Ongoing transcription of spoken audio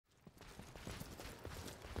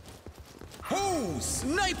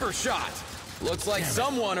Sniper shot! Looks like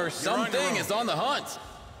someone or something is on the hunt.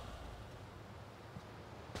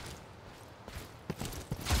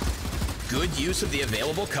 Good use of the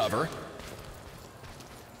available cover.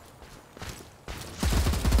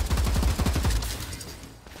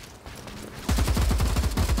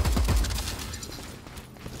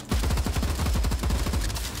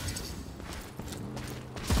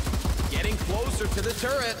 Getting closer to the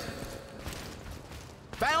turret.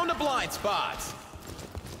 Found a blind spot.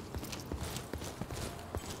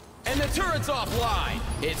 And the turret's offline.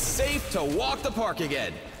 It's safe to walk the park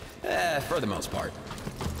again. For the most part.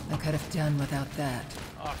 I could have done without that.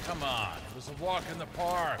 Oh, come on. It was a walk in the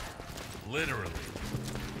park. Literally.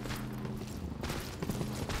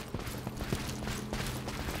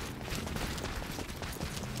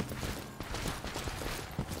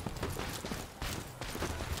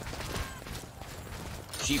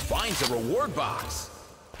 She finds a reward box.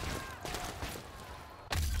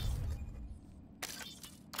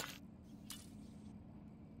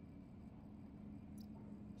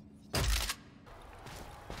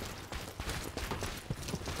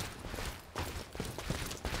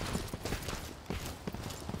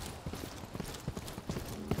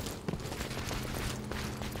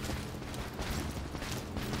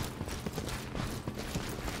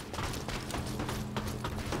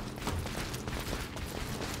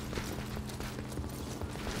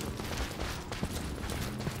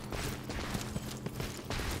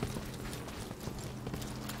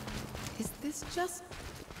 Just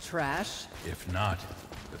trash? If not,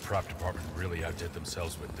 the prop department really outdid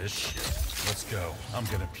themselves with this shit. Let's go. I'm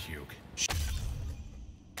gonna puke.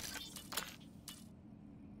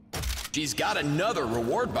 She's got another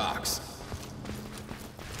reward box.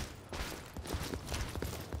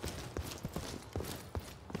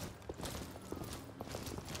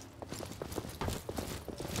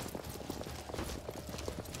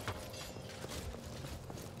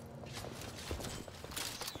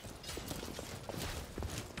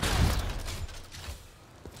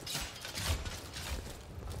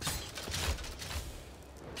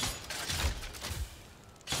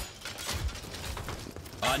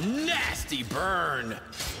 A nasty burn!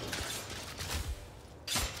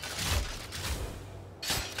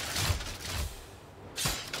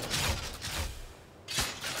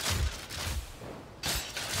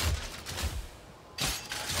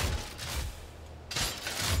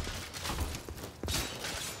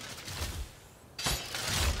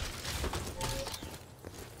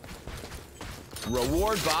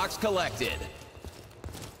 Reward box collected.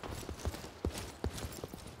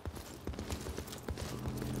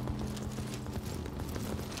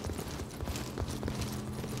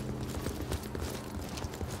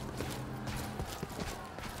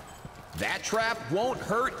 That trap won't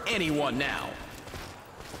hurt anyone now.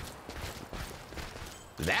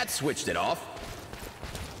 That switched it off.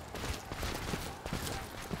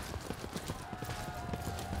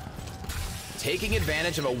 Taking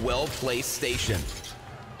advantage of a well-placed station.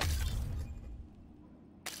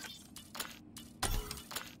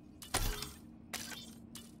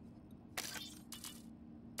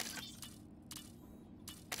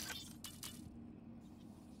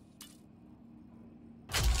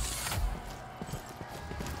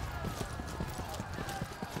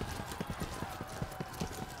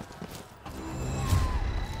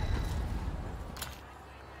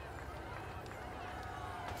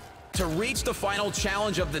 To reach the final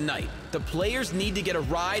challenge of the night, the players need to get a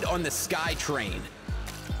ride on the Sky Train.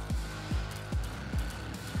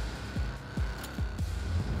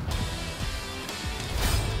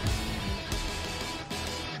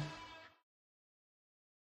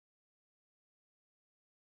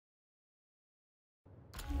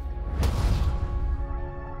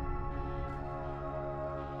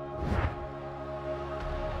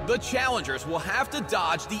 The challengers will have to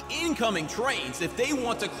dodge the incoming trains if they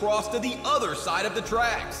want to cross to the other side of the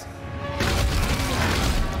tracks.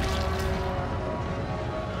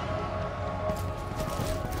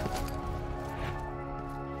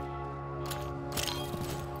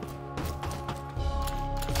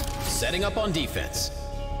 Setting up on defense.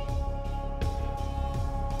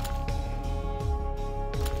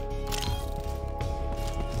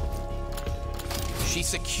 She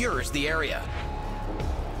secures the area.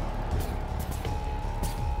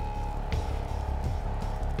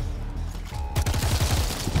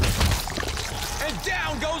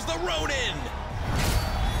 Down goes the rodent!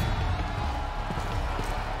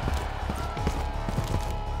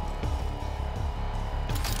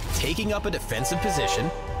 Taking up a defensive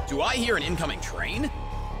position. Do I hear an incoming train?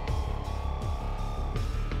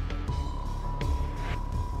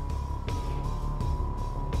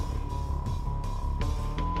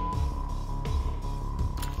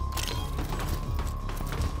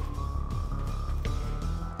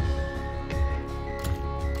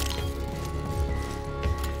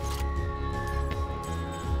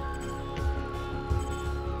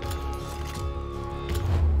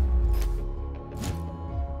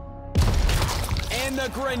 a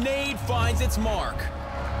grenade finds its mark.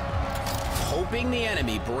 Hoping the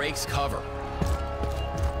enemy breaks cover.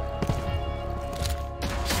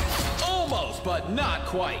 Almost, but not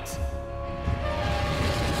quite.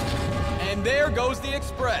 And there goes the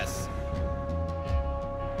Express.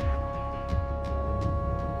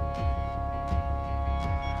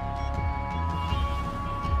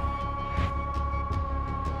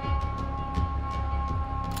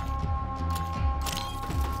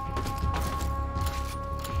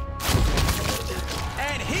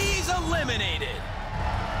 And he's eliminated.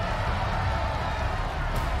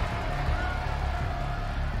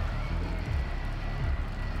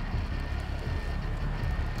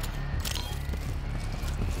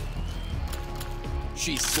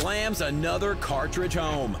 She slams another cartridge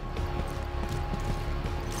home.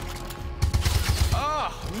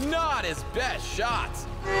 Oh, not his best shot.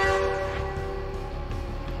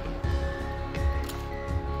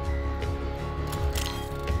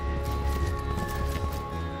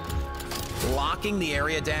 Locking the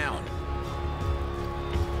area down.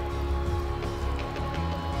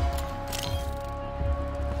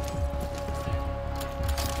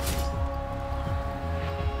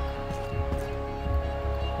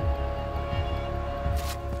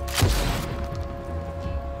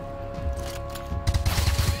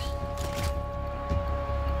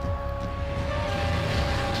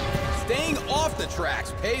 Staying off the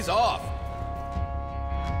tracks pays off.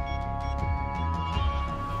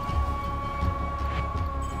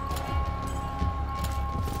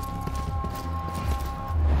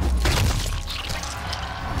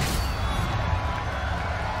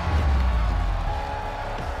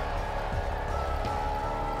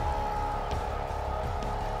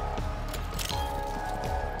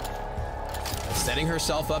 Setting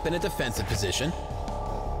herself up in a defensive position.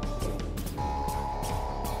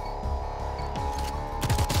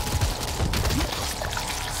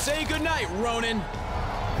 Say goodnight, Ronin.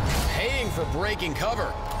 Paying for breaking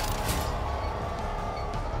cover.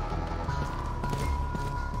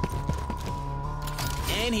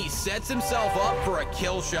 And he sets himself up for a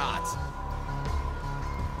kill shot.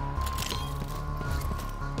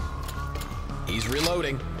 He's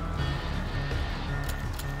reloading.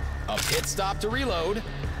 A pit stop to reload.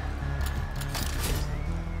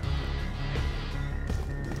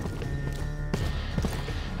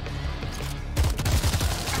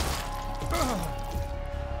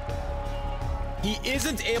 He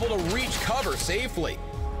isn't able to reach cover safely.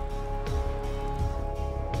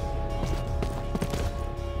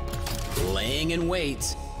 Laying in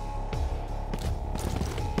wait.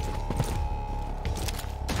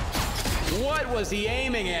 What was he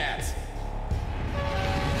aiming at?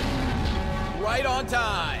 Right on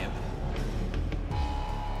time.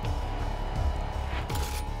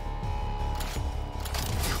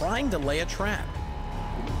 Trying to lay a trap.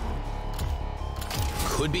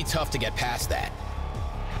 Could be tough to get past that.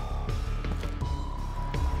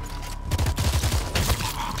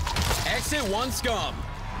 Exit one scum.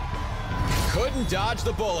 Couldn't dodge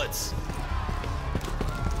the bullets.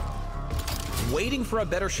 Waiting for a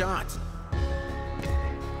better shot.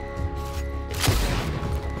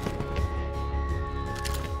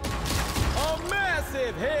 A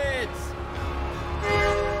massive hit!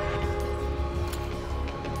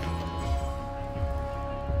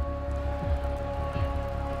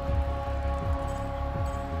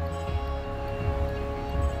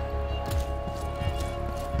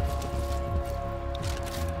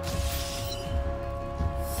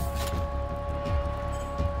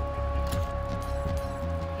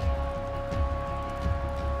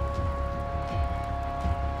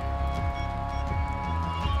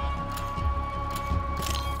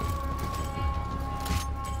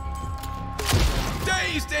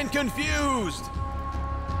 Dazed and confused.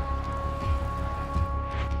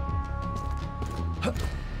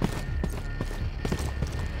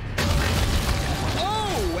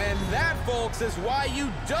 Oh, and that, folks, is why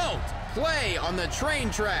you don't play on the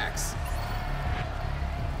train tracks.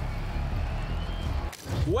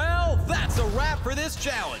 Well, that's a wrap for this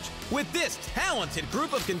challenge, with this talented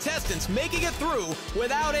group of contestants making it through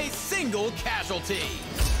without a single casualty.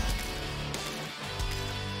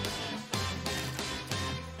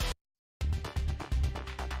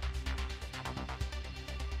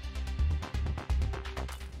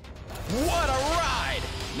 What a ride!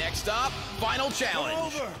 Next up, final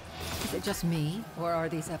challenge. Is it just me, or are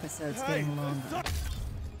these episodes getting longer?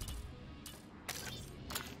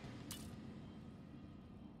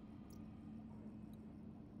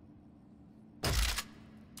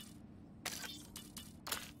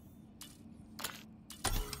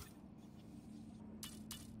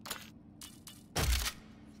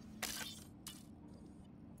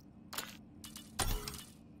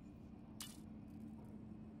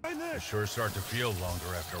 You sure start to feel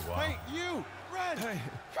longer after a while. Hey, you! Red! Hey,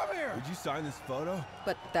 come here! Would you sign this photo?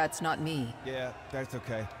 But that's not me. Yeah, that's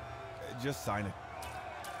okay. Just sign it.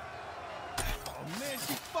 Oh man,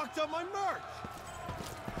 she fucked up my merch!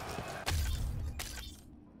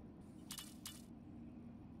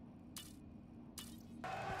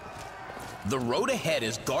 The road ahead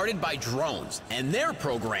is guarded by drones, and they're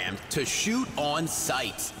programmed to shoot on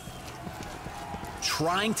sight.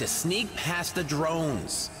 Trying to sneak past the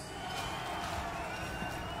drones.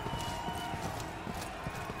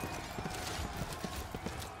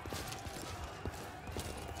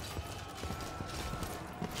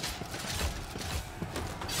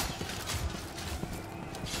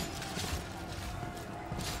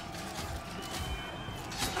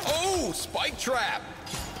 Oh, spike trap!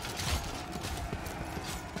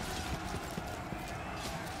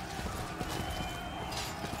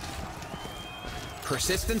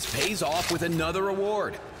 Persistence pays off with another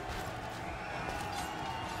award.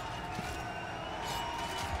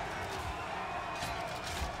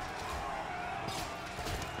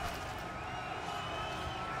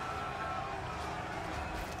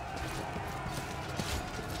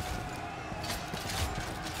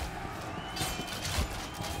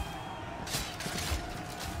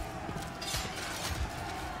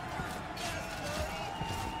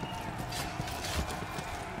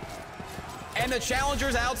 And the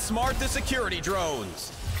challengers outsmart the security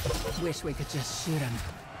drones. Wish we could just shoot him.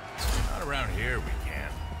 Not around here we can.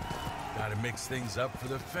 Gotta mix things up for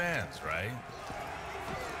the fans, right?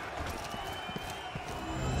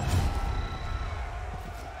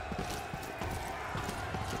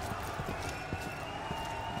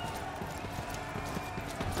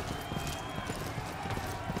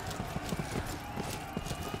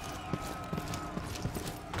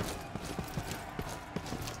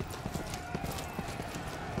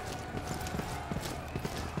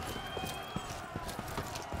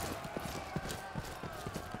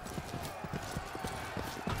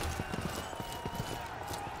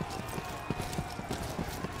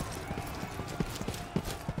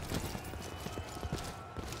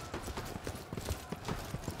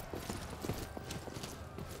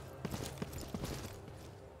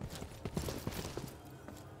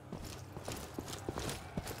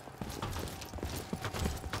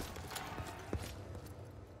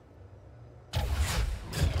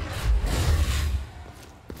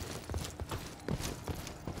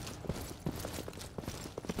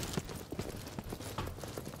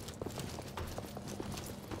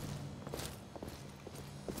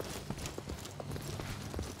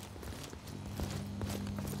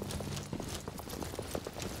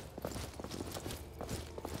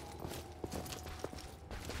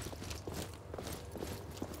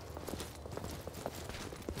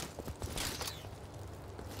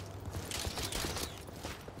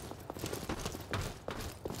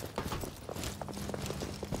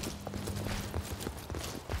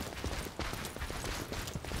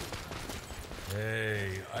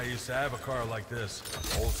 Hey, I used to have a car like this.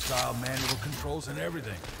 Old style manual controls and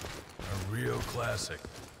everything. A real classic.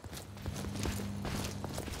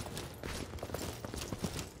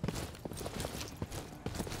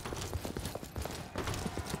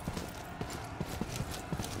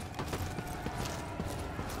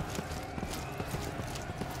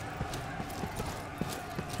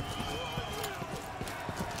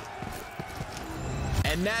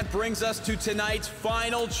 And that brings us to tonight's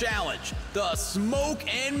final challenge, the Smoke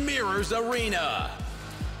and Mirrors Arena.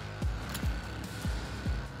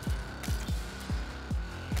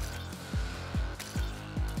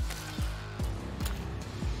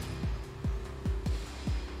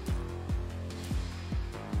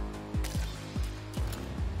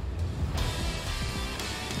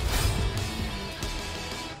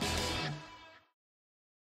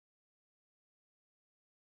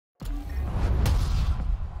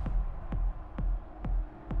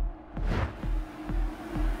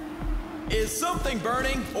 Is something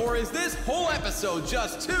burning, or is this whole episode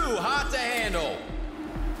just too hot to handle?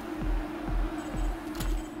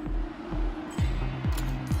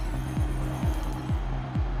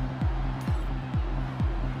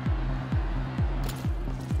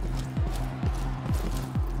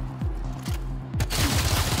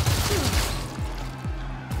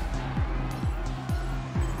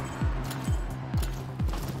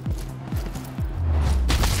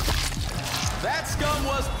 That scum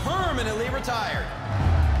was permanently retired.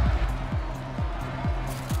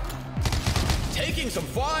 Taking some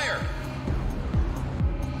fire.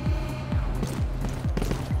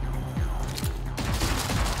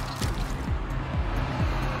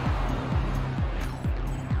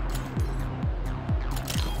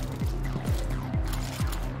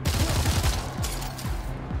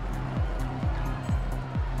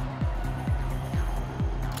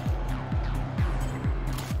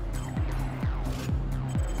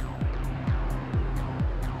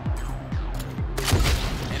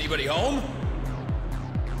 Anybody home?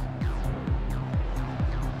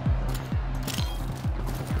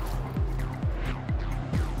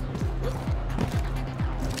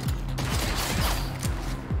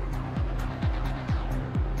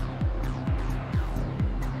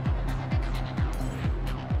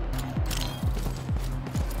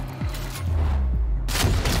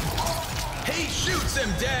 He shoots him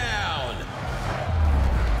down!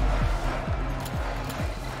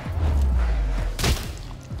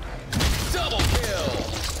 Double kill!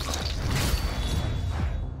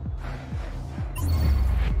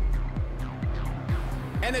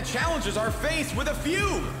 And the challengers are faced with a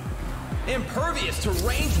Fume! Impervious to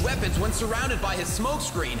ranged weapons when surrounded by his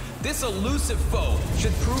smokescreen, this elusive foe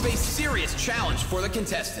should prove a serious challenge for the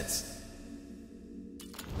contestants.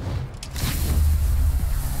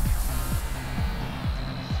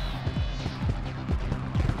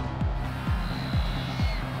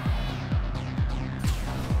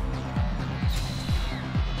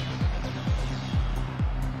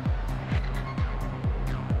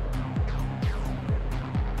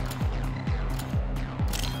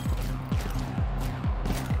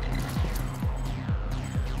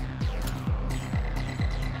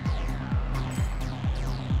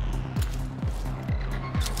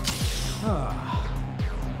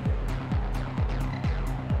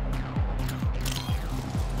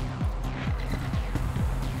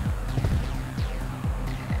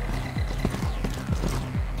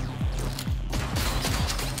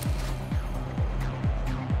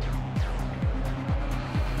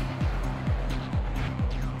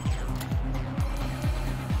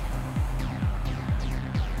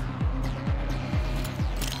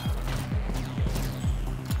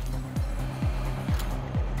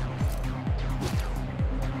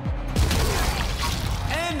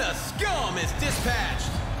 The scum is dispatched.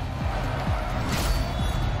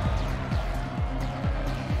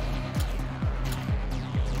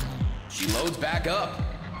 She loads back up.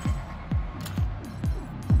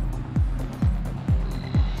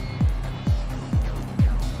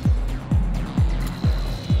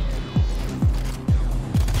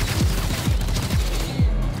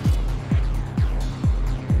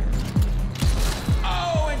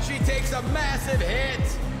 Oh, and she takes a massive hit.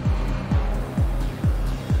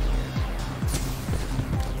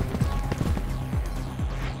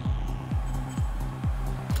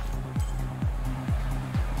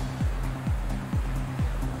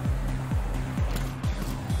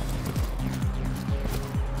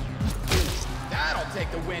 Take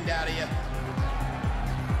the wind out of you.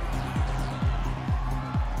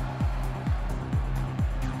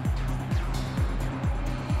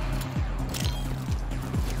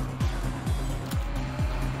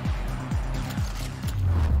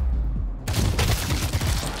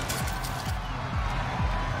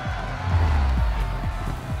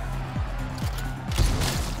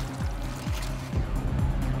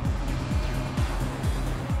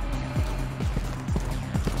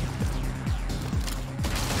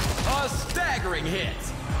 A staggering hit.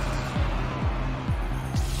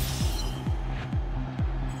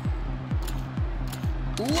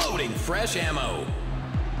 Loading fresh ammo.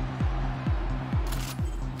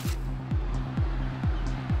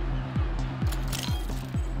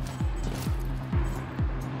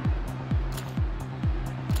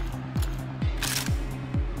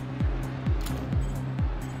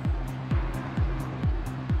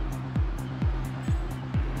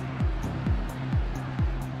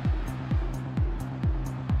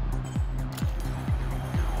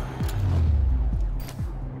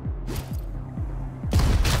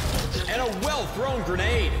 And a well-thrown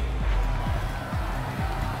grenade.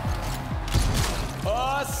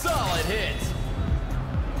 A solid hit.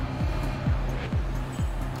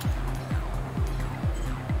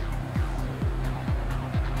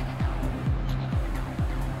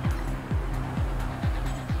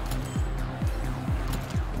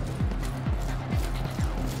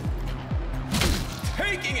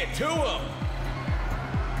 Taking it to him.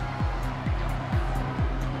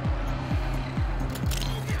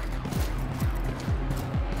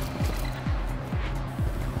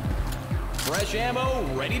 Fresh ammo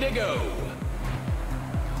ready to go.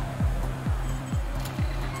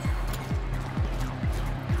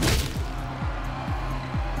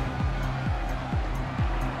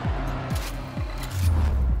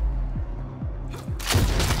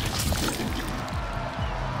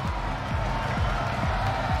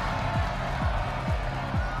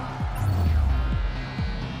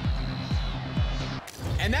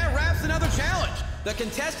 And that wraps another challenge. The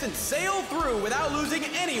contestants sailed through without losing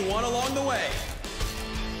anyone along the way.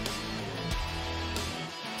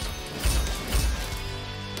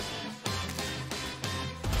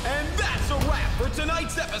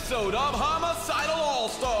 tonight's episode of Homicidal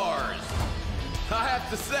All-Stars. I have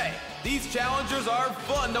to say, these challengers are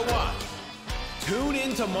fun to watch. Tune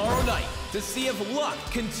in tomorrow night to see if luck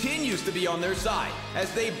continues to be on their side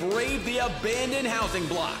as they brave the abandoned housing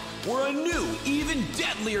block, where a new, even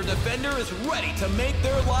deadlier defender is ready to make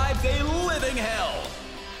their lives a living hell.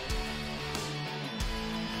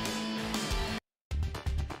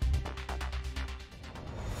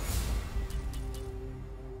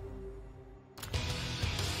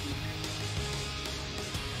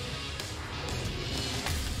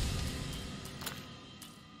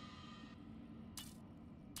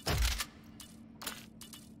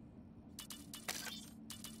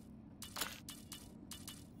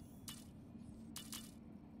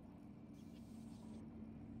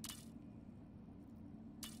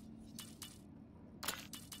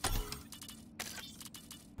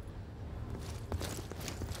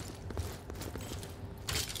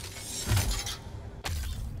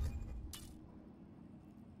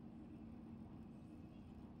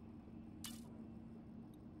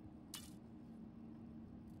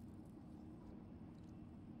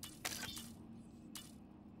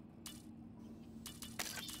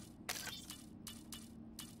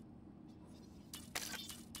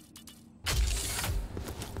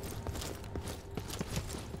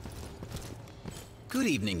 Good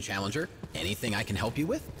evening, Challenger. Anything I can help you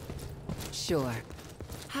with? Sure.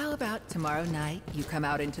 How about tomorrow night you come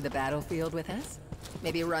out into the battlefield with us?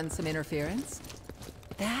 Maybe run some interference?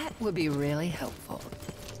 That would be really helpful.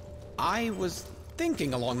 I was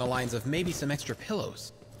thinking along the lines of maybe some extra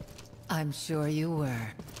pillows. I'm sure you were.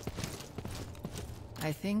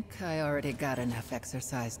 I think I already got enough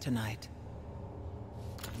exercise tonight.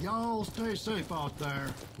 Y'all stay safe out there,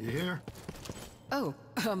 you hear? Oh,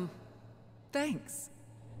 thanks.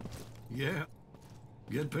 Yeah.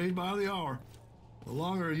 Get paid by the hour. The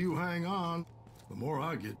longer you hang on, the more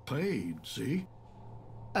I get paid, see?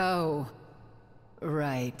 Oh,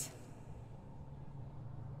 right.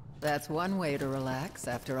 That's one way to relax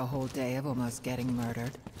after a whole day of almost getting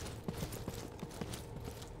murdered.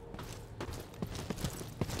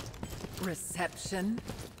 Reception?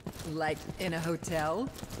 Like in a hotel?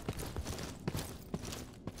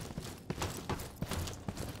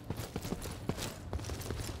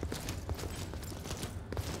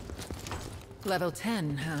 Level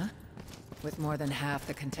 10, huh? With more than half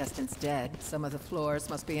the contestants dead, some of the floors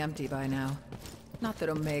must be empty by now. Not that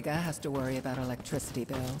Omega has to worry about electricity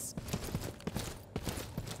bills.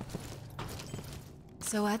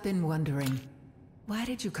 So I've been wondering, why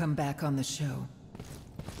did you come back on the show?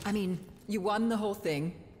 I mean, you won the whole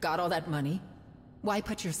thing, got all that money. Why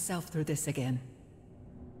put yourself through this again?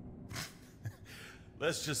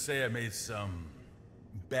 Let's just say I made some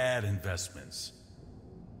bad investments.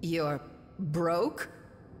 You're broke?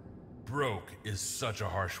 Broke is such a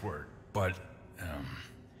harsh word, but,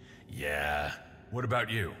 yeah. What about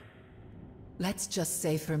you? Let's just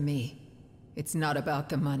say for me, it's not about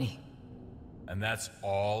the money. And that's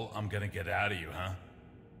all I'm gonna get out of you, huh?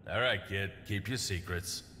 Alright, kid, keep your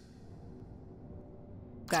secrets.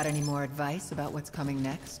 Got any more advice about what's coming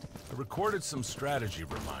next? I recorded some strategy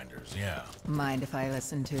reminders, yeah. Mind if I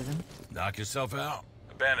listen to them? Knock yourself out.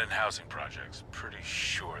 Abandoned housing projects. Pretty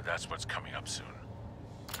sure that's what's coming up soon.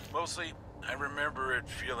 Mostly, I remember it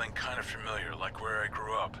feeling kind of familiar, like where I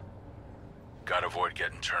grew up. Gotta avoid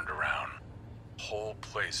getting turned around. Whole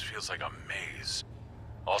place feels like a maze.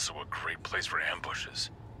 Also a great place for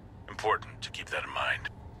ambushes. Important to keep that in mind.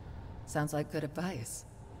 Sounds like good advice.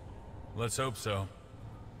 Let's hope so.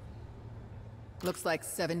 Looks like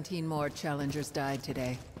 17 more challengers died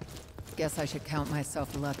today. Guess I should count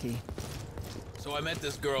myself lucky. So I met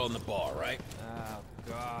this girl in the bar, right? Oh,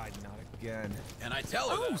 God, not again. And I tell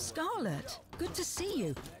her Oh, that- Scarlet. Good to see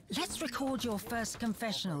you. Let's record your first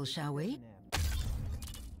confessional, shall we?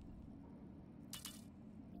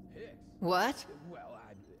 What?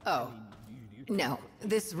 Oh. No,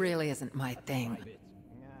 this really isn't my thing.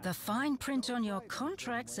 The fine print on your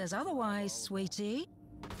contract says otherwise, sweetie.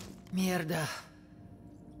 Mierda.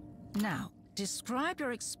 Now, describe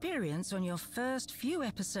your experience on your first few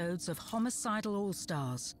episodes of Homicidal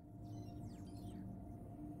All-Stars.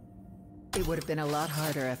 It would have been a lot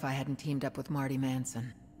harder if I hadn't teamed up with Marty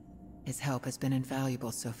Manson. His help has been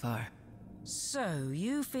invaluable so far. So,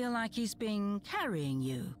 you feel like he's been carrying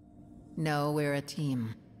you? No, we're a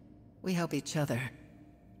team. We help each other.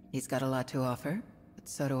 He's got a lot to offer, but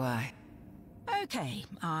so do I. Okay,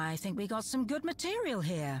 I think we got some good material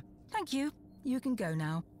here. Thank you. You can go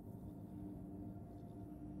now.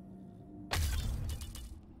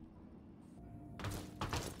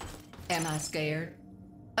 Am I scared?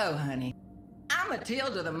 Oh, honey. I'm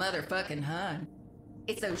Matilda the motherfucking Hun.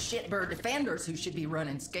 It's those shitbird defenders who should be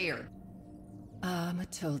running scared. Ah,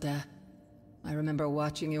 Matilda. I remember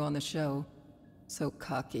watching you on the show. So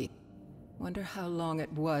cocky. Wonder how long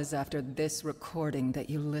it was after this recording that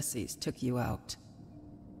Ulysses took you out.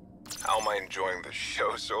 How am I enjoying the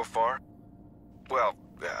show so far? Well,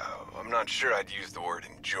 I'm not sure I'd use the word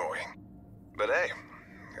enjoying. But hey,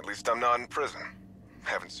 at least I'm not in prison.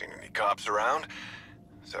 Haven't seen any cops around,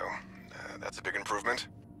 so that's a big improvement.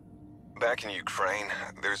 Back in Ukraine,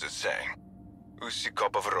 there's a saying, "Usi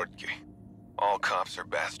kopa all cops are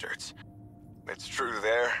bastards." It's true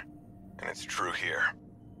there, and it's true here.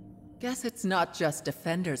 Guess it's not just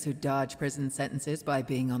offenders who dodge prison sentences by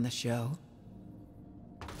being on the show.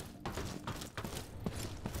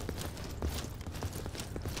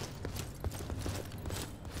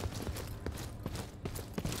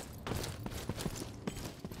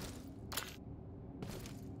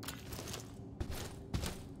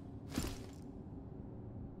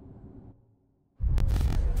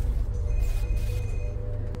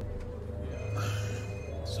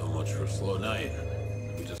 So much for a slow night.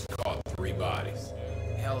 We just caught 3 bodies.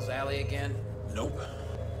 Hell's Alley again? Nope.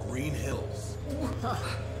 Green Hills.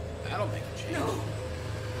 That'll make a change.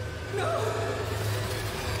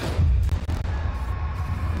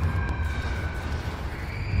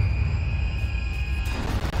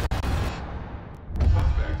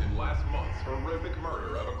 Suspect in last month's horrific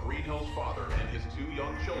murder of a Green Hills father and his 2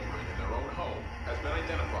 young children in their own home has been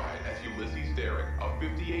identified as Ulysses Derrick, a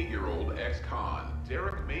 58-year-old ex-con.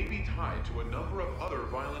 Derrick may be tied to a number of other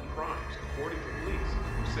violent crimes, according to police,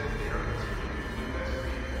 who said Derrick is looking to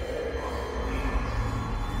investigate all possible leads.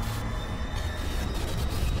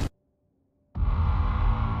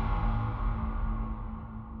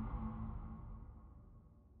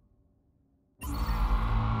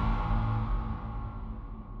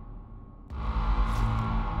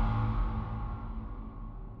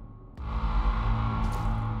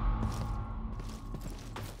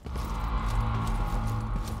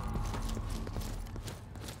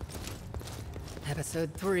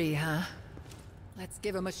 Episode 3, huh? Let's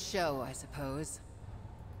give him a show, I suppose.